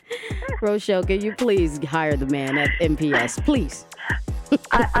Rochelle, can you please hire the man at MPS, please?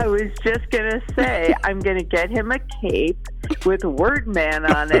 I was just going to say, I'm going to get him a cape with Word Man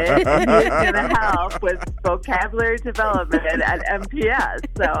on it. He's going to help with vocabulary development at MPS.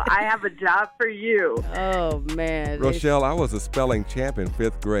 So I have a job for you. Oh, man. Rochelle, I was a spelling champ in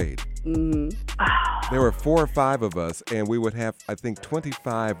 5th grade. Mm-hmm. There were 4 or 5 of us, and we would have, I think,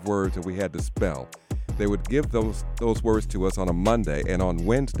 25 words that we had to spell. They would give those words to us on a Monday, and on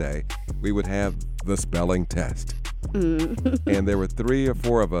Wednesday, we would have the spelling test. And there were 3 or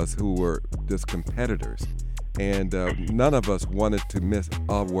 4 of us who were just competitors, and none of us wanted to miss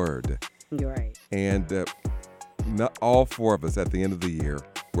a word. You're right. And not all 4 of us at the end of the year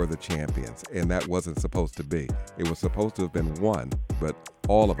were the champions, and that wasn't supposed to be. It was supposed to have been 1, but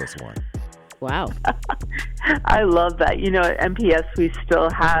all of us won. Wow. I love that. You know, at MPS, we still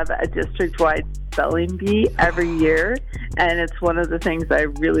have a district-wide spelling bee every year, and it's one of the things I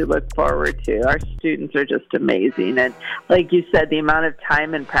really look forward to. Our students are just amazing, and like you said, the amount of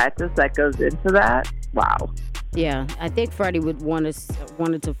time and practice that goes into that, wow. Yeah, I think Freddie wanted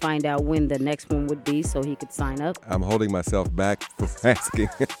to find out when the next one would be so he could sign up. I'm holding myself back from asking.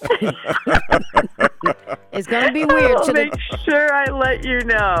 It's going to be weird. I'll make sure I let you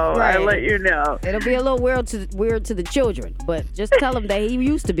know. Right. I let you know. It'll be a little weird to the children, but just tell them that he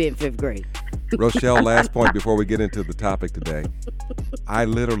used to be in 5th grade. Rochelle, last point before we get into the topic today. I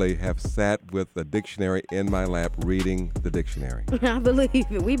literally have sat with a dictionary in my lap reading the dictionary. I believe it.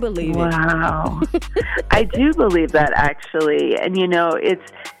 We believe it. Wow. I do believe that, actually. And, you know,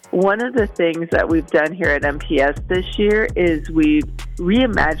 it's one of the things that we've done here at MPS this year is we've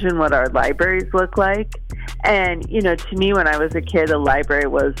reimagined what our libraries look like. And, you know, to me, when I was a kid, a library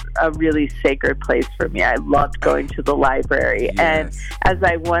was a really sacred place for me. I loved going to the library. Yes. And as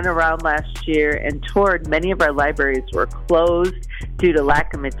I went around last year and toured, many of our libraries were closed due to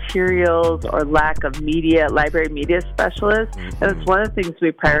lack of materials or lack of library media specialists. Mm-hmm. And it's one of the things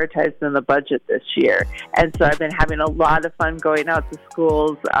we prioritized in the budget this year. And so I've been having a lot of fun going out to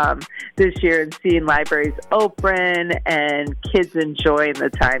schools this year and seeing libraries open and kids enjoying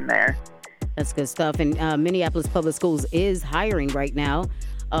the time there. That's good stuff. And Minneapolis Public Schools is hiring right now.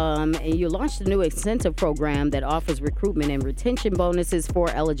 And you launched a new incentive program that offers recruitment and retention bonuses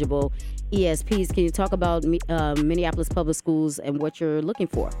for eligible ESPs. Can you talk about Minneapolis Public Schools and what you're looking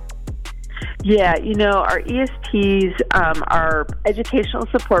for? Yeah, you know, our ESPs are educational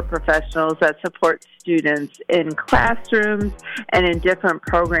support professionals that support students in classrooms and in different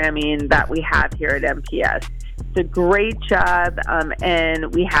programming that we have here at MPS. It's a great job,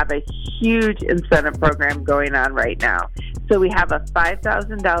 and we have a huge incentive program going on right now. So we have a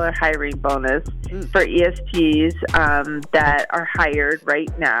 $5,000 hiring bonus for ESPs that are hired right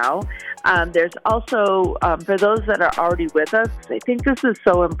now. There's also, for those that are already with us, I think this is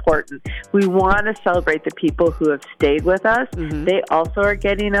so important. We want to celebrate the people who have stayed with us. Mm-hmm. They also are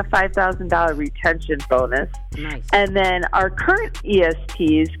getting a $5,000 retention bonus. Nice. And then our current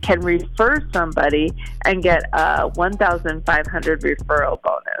ESPs can refer somebody and get a $1,500 referral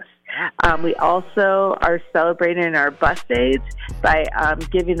bonus. We also are celebrating our bus aides by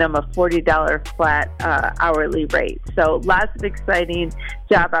giving them a $40 flat hourly rate. So lots of exciting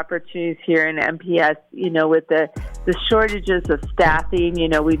job opportunities here in MPS. You know, with the shortages of staffing, you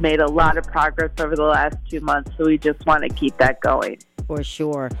know, we've made a lot of progress over the last 2 months, so we just want to keep that going. For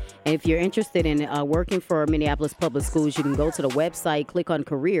sure. And if you're interested in working for Minneapolis Public Schools, you can go to the website, click on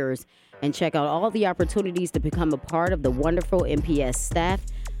careers, and check out all the opportunities to become a part of the wonderful MPS staff.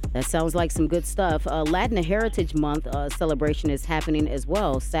 That sounds like some good stuff. Latin Heritage Month celebration is happening as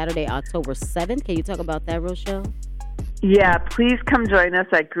well, Saturday, October 7th. Can you talk about that, Rochelle? Yeah, please come join us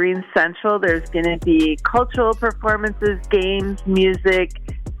at Green Central. There's going to be cultural performances, games, music,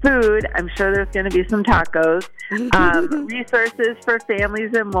 food. I'm sure there's going to be some tacos, resources for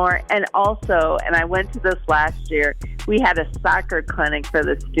families and more. And also, and I went to this last year, we had a soccer clinic for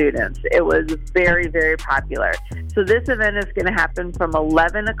the students. It was very, very popular. So this event is going to happen from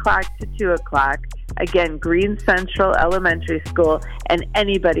 11 o'clock to 2 o'clock. Again, Green Central Elementary School, and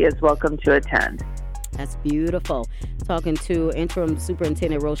anybody is welcome to attend. That's beautiful. Talking to Interim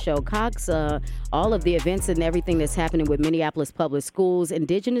Superintendent Rochelle Cox, all of the events and everything that's happening with Minneapolis Public Schools.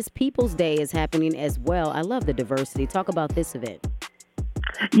 Indigenous Peoples Day is happening as well. I love the diversity. Talk about this event.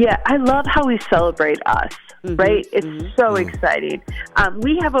 Yeah, I love how we celebrate us, right? It's so exciting.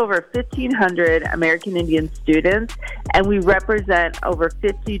 We have over 1,500 American Indian students, and we represent over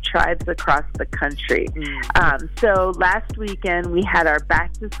 50 tribes across the country. So last weekend, we had our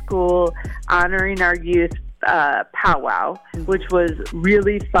back to school honoring our youth powwow, which was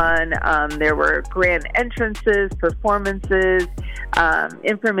really fun. There were grand entrances, performances,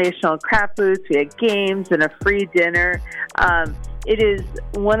 informational craft booths. We had games and a free dinner. It is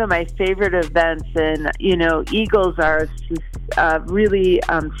one of my favorite events, and eagles are really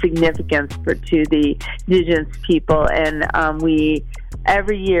significant to the indigenous people, and we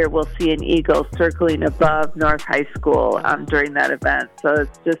every year we'll see an eagle circling above North High School during that event. So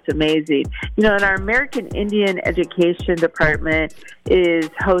it's just amazing. And our American Indian Education Department is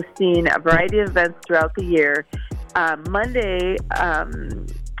hosting a variety of events throughout the year. Monday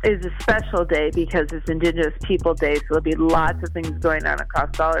is a special day because it's Indigenous People Day, so there'll be lots of things going on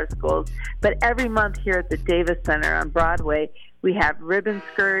across all our schools. But every month here at the Davis Center on Broadway, we have ribbon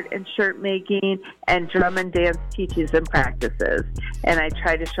skirt and shirt making and drum and dance teachings and practices. And I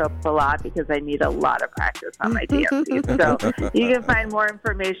try to show up a lot because I need a lot of practice on my dances. So you can find more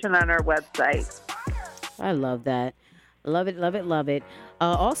information on our website. I love that. Love it, love it, love it.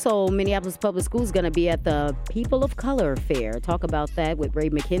 Also, Minneapolis Public Schools is going to be at the People of Color Fair. Talk about that with Ray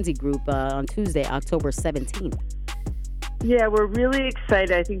McKenzie Group on Tuesday, October 17th. Yeah, we're really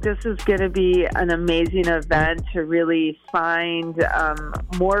excited. I think this is going to be an amazing event to really find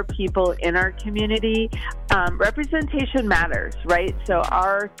more people in our community. Representation matters, right? So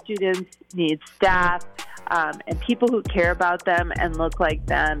our students need staff and people who care about them and look like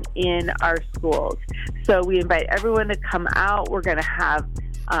them in our schools. So we invite everyone to come out. We're going to have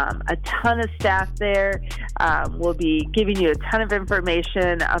a ton of staff there. We'll be giving you a ton of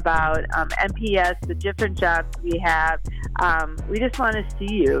information about MPS, the different jobs we have. We just want to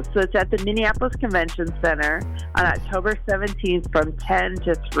see you. So it's at the Minneapolis Convention Center on October 17th from 10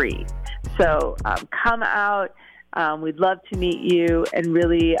 to 3. So come out. We'd love to meet you and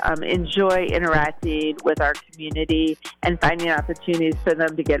really enjoy interacting with our community and finding opportunities for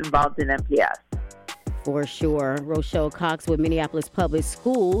them to get involved in MPS. For sure. Rochelle Cox with Minneapolis Public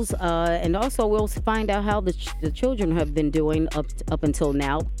Schools. And also we'll find out how the children have been doing up until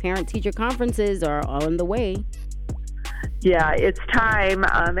now. Parent-teacher conferences are on the way. Yeah, it's time,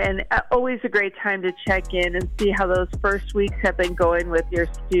 and always a great time to check in and see how those first weeks have been going with your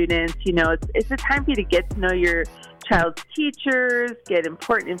students. It's a time for you to get to know your child's teachers, get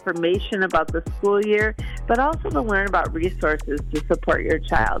important information about the school year, but also to learn about resources to support your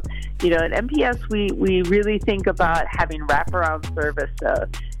child. At MPS, we really think about having wraparound service.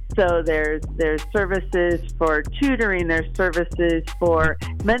 So there's services for tutoring, there's services for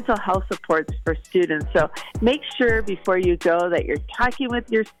mental health supports for students. So make sure before you go that you're talking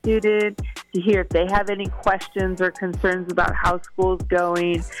with your student to hear if they have any questions or concerns about how school's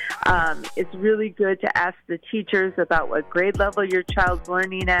going. It's really good to ask the teachers about what grade level your child's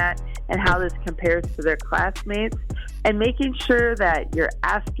learning at and how this compares to their classmates, and making sure that you're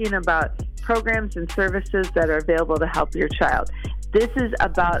asking about programs and services that are available to help your child. This is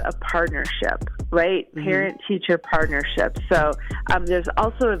about a partnership, right? Mm-hmm. Parent-teacher partnership. So there's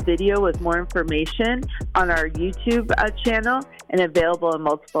also a video with more information on our YouTube channel and available in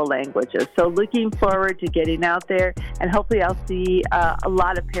multiple languages. So looking forward to getting out there, and hopefully I'll see a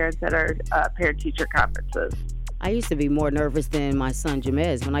lot of parents at our parent-teacher conferences. I used to be more nervous than my son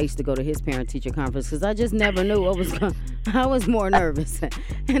Jamez when I used to go to his parent-teacher conference because I just never knew what was going. I was more nervous,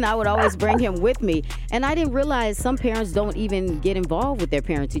 and I would always bring him with me. And I didn't realize some parents don't even get involved with their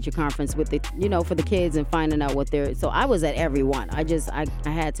parent-teacher conference with the, for the kids and finding out what they're. So I was at every one. I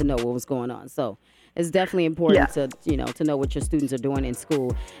had to know what was going on. So it's definitely important to know what your students are doing in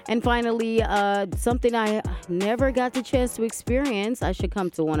school. And finally, something I never got the chance to experience. I should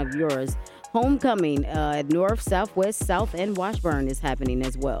come to one of yours. Homecoming at North, Southwest, South, and Washburn is happening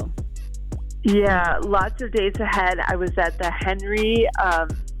as well. Yeah, lots of days ahead. I was at the Henry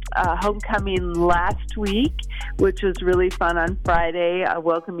homecoming last week, which was really fun on Friday,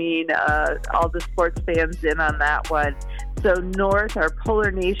 welcoming all the sports fans in on that one. So North, our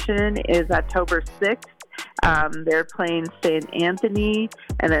Polar Nation, is October 6th. They're playing St. Anthony,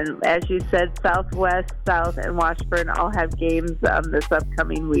 and then, as you said, Southwest, South, and Washburn all have games this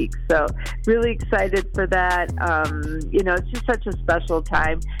upcoming week. So really excited for that. It's just such a special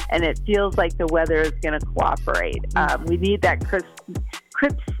time, and it feels like the weather is going to cooperate. We need that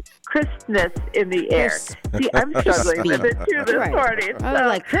crispness in the air. See, I'm struggling with it too this morning. I was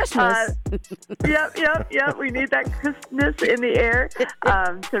like, Christmas. Yep. We need that crispness in the air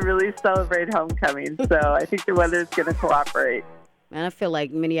to really celebrate homecoming. So I think the weather is going to cooperate. Man, I feel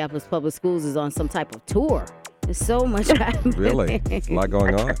like Minneapolis Public Schools is on some type of tour. There's so much happening. Really? It's a lot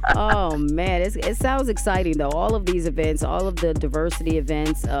going on. Oh, man. It sounds exciting, though. All of these events, all of the diversity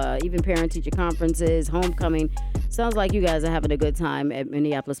events, even parent-teacher conferences, homecoming. Sounds like you guys are having a good time at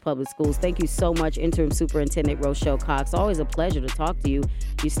Minneapolis Public Schools. Thank you so much, Interim Superintendent Rochelle Cox. Always a pleasure to talk to you.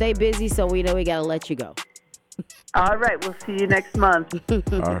 You stay busy, so we know we got to let you go. All right. We'll see you next month.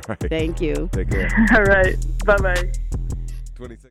 All right. Thank you. Take care. All right. Bye-bye. 26